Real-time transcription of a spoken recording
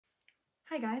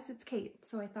Hi guys, it's Kate.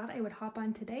 So I thought I would hop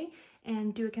on today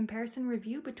and do a comparison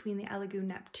review between the Elegoo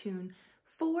Neptune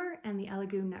 4 and the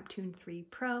Elegoo Neptune 3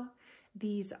 Pro.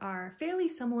 These are fairly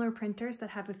similar printers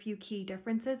that have a few key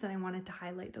differences, and I wanted to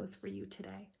highlight those for you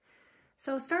today.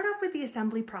 So start off with the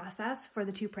assembly process for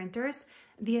the two printers.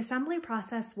 The assembly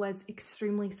process was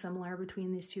extremely similar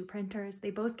between these two printers.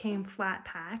 They both came flat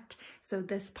packed, so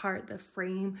this part, the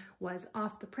frame, was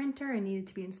off the printer and needed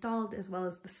to be installed, as well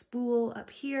as the spool up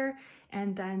here,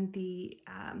 and then the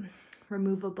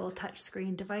removable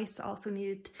touchscreen device also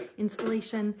needed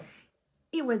installation.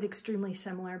 It was extremely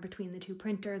similar between the two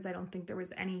printers. I don't think there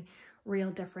was any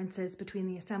real differences between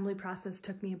the assembly process. It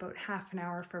took me about half an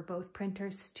hour for both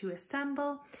printers to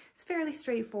assemble. It's fairly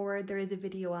straightforward. There is a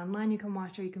video online you can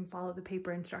watch, or you can follow the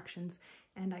paper instructions,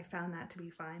 and I found that to be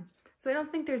fine. So I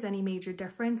don't think there's any major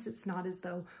difference. It's not as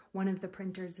though one of the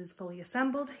printers is fully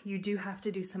assembled. You do have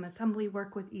to do some assembly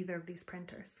work with either of these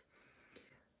printers.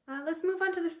 Let's move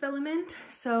on to the filament.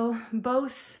 So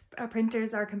both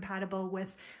printers are compatible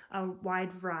with a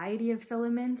wide variety of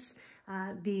filaments.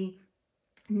 The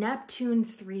Neptune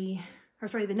 4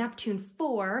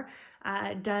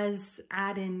 does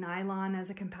add in nylon as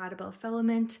a compatible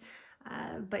filament,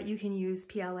 but you can use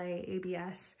PLA,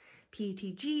 ABS,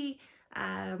 PETG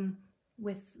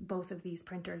with both of these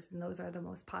printers, and those are the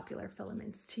most popular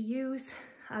filaments to use.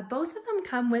 Both of them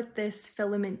come with this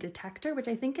filament detector, which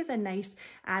I think is a nice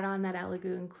add-on that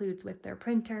Elegoo includes with their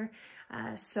printer.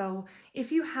 So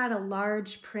if you had a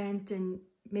large print and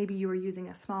maybe you were using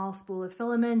a small spool of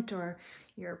filament, or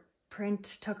your print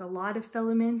took a lot of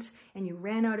filament and you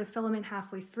ran out of filament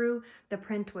halfway through, the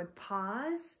print would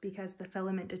pause because the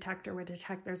filament detector would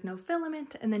detect there's no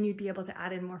filament, and then you'd be able to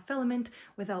add in more filament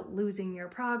without losing your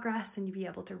progress, and you'd be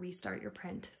able to restart your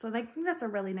print. So I think that's a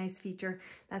really nice feature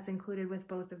that's included with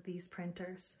both of these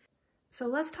printers. So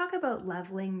let's talk about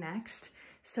leveling next.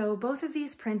 So both of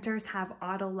these printers have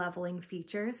auto leveling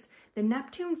features. The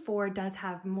Neptune 4 does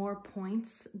have more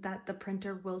points that the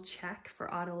printer will check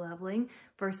for auto leveling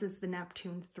versus the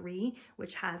Neptune 3,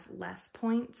 which has less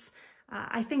points.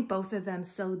 I think both of them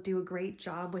still do a great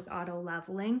job with auto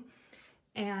leveling,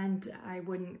 and I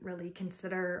wouldn't really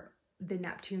consider the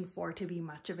Neptune 4 to be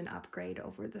much of an upgrade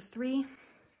over the 3.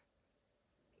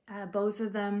 Both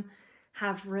of them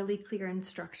have really clear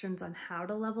instructions on how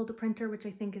to level the printer, which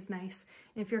I think is nice.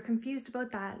 And if you're confused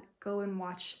about that, go and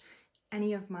watch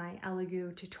any of my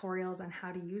Elegoo tutorials on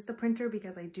how to use the printer,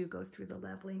 because I do go through the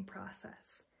leveling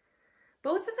process.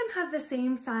 Both of them have the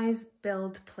same size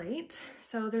build plate,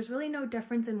 so there's really no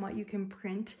difference in what you can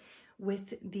print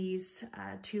with these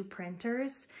two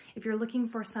printers. If you're looking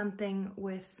for something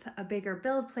with a bigger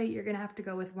build plate, you're gonna have to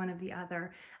go with one of the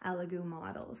other Elegoo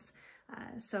models.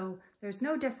 So there's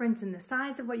no difference in the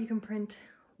size of what you can print.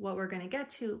 What we're going to get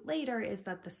to later is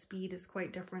that the speed is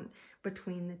quite different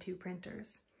between the two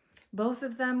printers. Both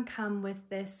of them come with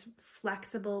this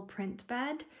flexible print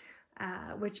bed,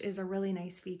 which is a really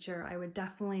nice feature. I would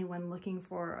definitely, when looking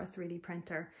for a 3D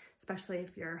printer, especially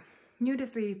if you're new to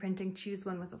 3D printing, choose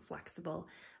one with a flexible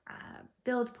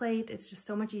build plate. It's just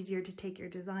so much easier to take your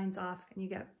designs off, and you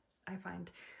get, I find,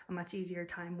 a much easier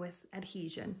time with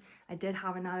adhesion. I did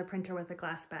have another printer with a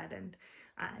glass bed, and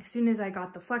as soon as I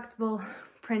got the flexible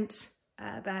print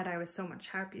bed, I was so much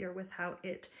happier with how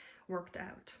it worked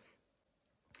out.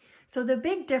 So the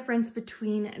big difference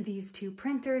between these two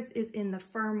printers is in the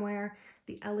firmware.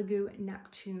 The Elegoo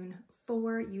Neptune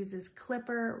 4 uses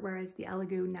Clipper, whereas the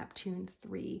Elegoo Neptune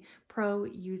 3 Pro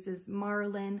uses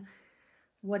Marlin.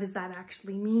 What does that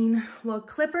actually mean? Well,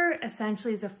 Clipper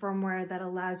essentially is a firmware that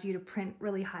allows you to print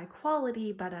really high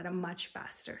quality, but at a much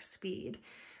faster speed.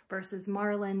 Versus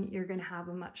Marlin, you're gonna have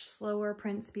a much slower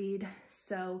print speed.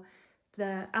 So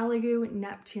the Elegoo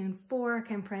Neptune 4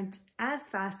 can print as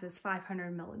fast as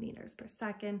 500 millimeters per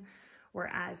second,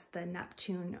 whereas the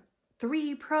Neptune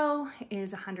 3 Pro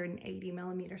is 180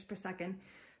 millimeters per second.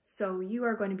 So you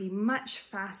are going to be much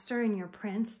faster in your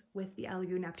prints with the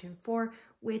Elegoo Neptune 4,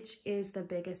 which is the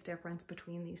biggest difference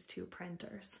between these two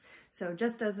printers. So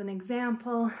just as an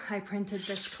example, I printed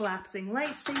this collapsing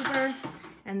lightsaber,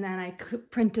 and then I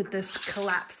printed this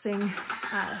collapsing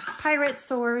pirate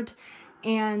sword.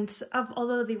 And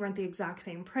although they weren't the exact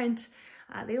same print,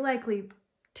 they likely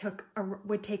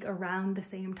would take around the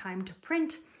same time to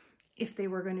print if they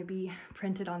were going to be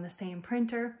printed on the same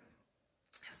printer.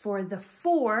 For the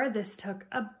 4, this took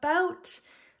about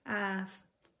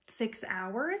 6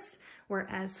 hours,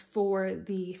 whereas for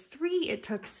the 3, it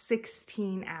took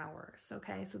 16 hours,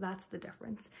 okay? So that's the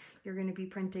difference. You're going to be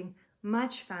printing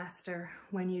much faster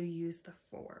when you use the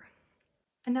 4.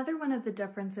 Another one of the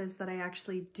differences that I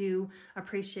actually do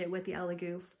appreciate with the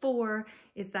Elegoo 4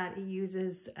 is that it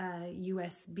uses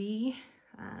USB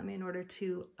in order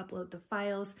to upload the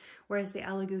files, whereas the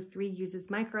Elegoo 3 uses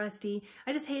microSD.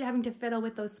 I just hate having to fiddle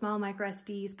with those small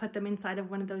microSDs, put them inside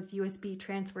of one of those USB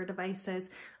transfer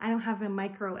devices. I don't have a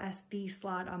microSD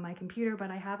slot on my computer, but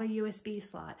I have a USB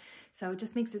slot. So it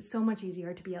just makes it so much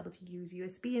easier to be able to use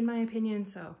USB in my opinion.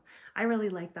 So I really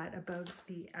like that about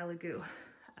the Elegoo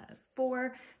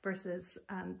 4 versus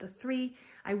the 3.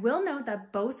 I will note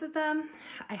that both of them,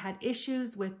 I had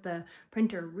issues with the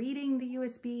printer reading the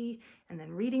USB and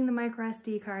then reading the micro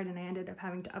SD card, and I ended up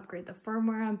having to upgrade the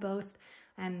firmware on both.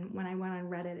 And when I went on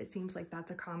Reddit, it seems like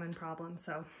that's a common problem.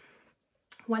 So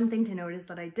one thing to note is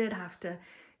that I did have to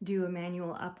do a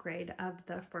manual upgrade of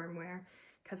the firmware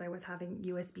because I was having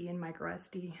USB and micro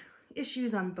SD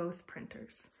issues on both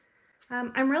printers.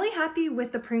 I'm really happy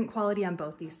with the print quality on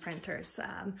both these printers.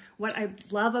 What I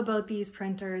love about these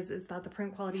printers is that the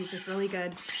print quality is just really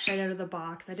good right out of the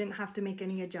box. I didn't have to make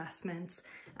any adjustments.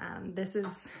 This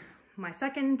is my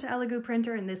second Elegoo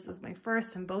printer and this was my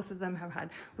first, and both of them have had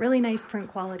really nice print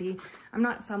quality. I'm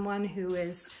not someone who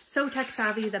is so tech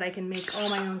savvy that I can make all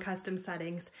my own custom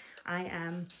settings. I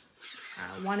am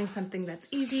wanting something that's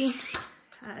easy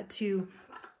to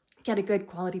get a good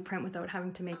quality print without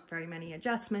having to make very many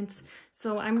adjustments.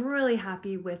 So I'm really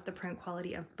happy with the print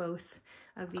quality of both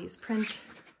of these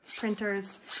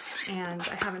printers, and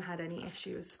I haven't had any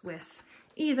issues with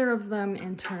either of them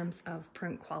in terms of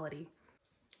print quality.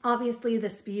 Obviously,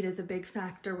 the speed is a big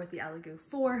factor with the Elegoo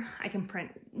 4. I can print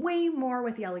way more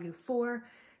with the Elegoo 4.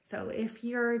 So if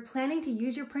you're planning to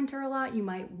use your printer a lot, you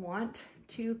might want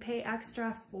to pay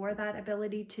extra for that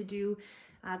ability to do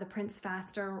the prints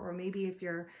faster, or maybe if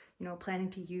you're planning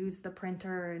to use the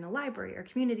printer in a library or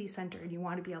community center and you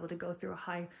want to be able to go through a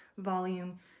high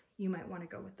volume, you might want to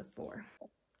go with the 4.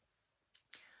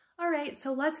 All right,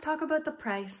 so let's talk about the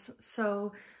price.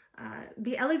 So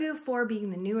the Elegoo 4,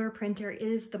 being the newer printer,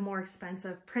 is the more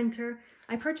expensive printer.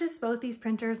 I purchased both these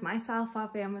printers myself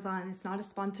off Amazon. It's not a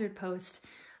sponsored post.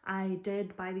 I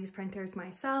did buy these printers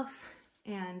myself,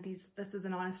 and this is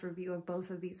an honest review of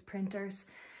both of these printers.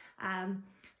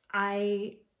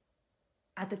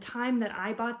 At the time that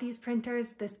I bought these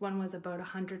printers, this one was about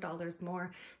 $100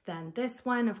 more than this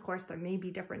one. Of course, there may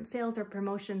be different sales or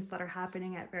promotions that are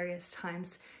happening at various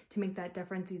times to make that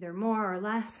difference either more or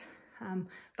less.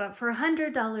 But for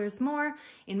 $100 more,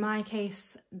 in my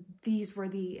case, these were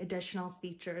the additional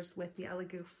features with the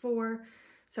Elegoo 4.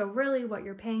 So really what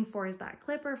you're paying for is that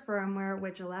clipper firmware,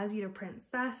 which allows you to print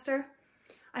faster.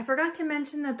 I forgot to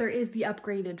mention that there is the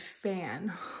upgraded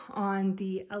fan on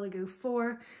the Elegoo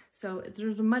 4. So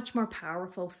there's a much more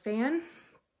powerful fan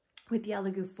with the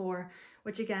Elegoo 4,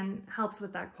 which again helps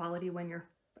with that quality when you're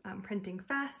printing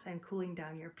fast and cooling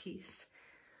down your piece.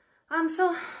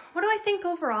 So what do I think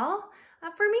overall?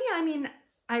 For me, I mean,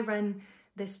 I run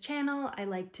this channel. I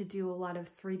like to do a lot of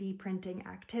 3D printing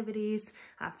activities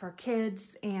for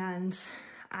kids, and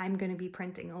I'm going to be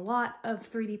printing a lot of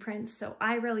 3D prints, so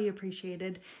I really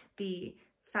appreciated the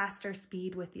faster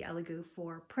speed with the Elegoo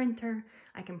 4 printer.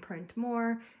 I can print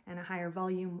more and a higher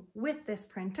volume with this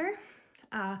printer.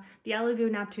 The Elegoo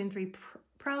Neptune 3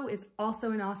 Pro is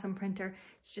also an awesome printer.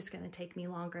 It's just going to take me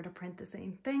longer to print the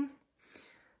same thing.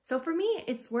 So for me,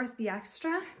 it's worth the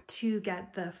extra to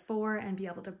get the 4 and be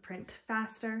able to print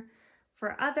faster.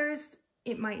 For others,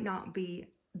 it might not be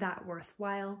that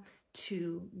worthwhile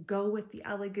to go with the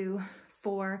Elegoo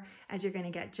 4, as you're going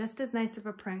to get just as nice of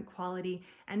a print quality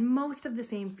and most of the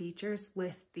same features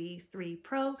with the 3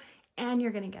 Pro, and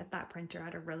you're going to get that printer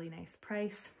at a really nice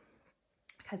price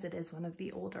because it is one of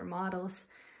the older models.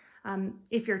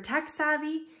 If you're tech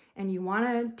savvy and you want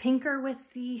to tinker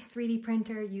with the 3D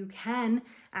printer, you can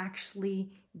actually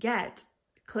get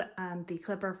the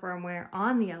clipper firmware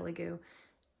on the Elegoo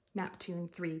Neptune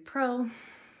 3 Pro.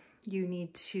 You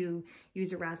need to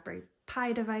use a Raspberry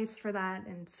Pi device for that,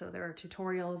 and so there are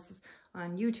tutorials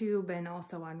on YouTube and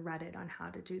also on Reddit on how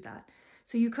to do that.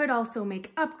 So you could also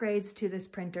make upgrades to this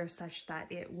printer such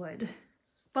that it would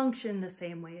function the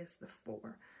same way as the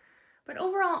 4. But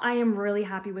overall, I am really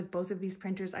happy with both of these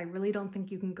printers. I really don't think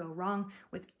you can go wrong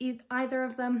with either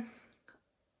of them.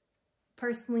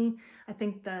 Personally, I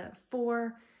think the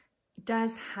 4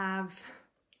 does have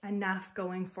enough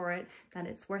going for it that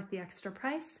it's worth the extra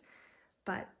price,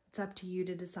 but it's up to you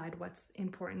to decide what's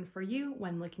important for you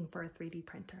when looking for a 3D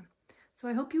printer. So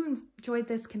I hope you enjoyed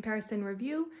this comparison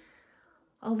review.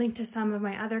 I'll link to some of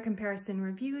my other comparison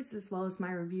reviews as well as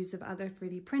my reviews of other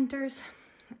 3D printers.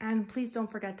 And please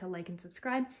don't forget to like and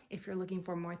subscribe if you're looking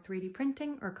for more 3D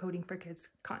printing or coding for kids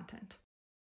content.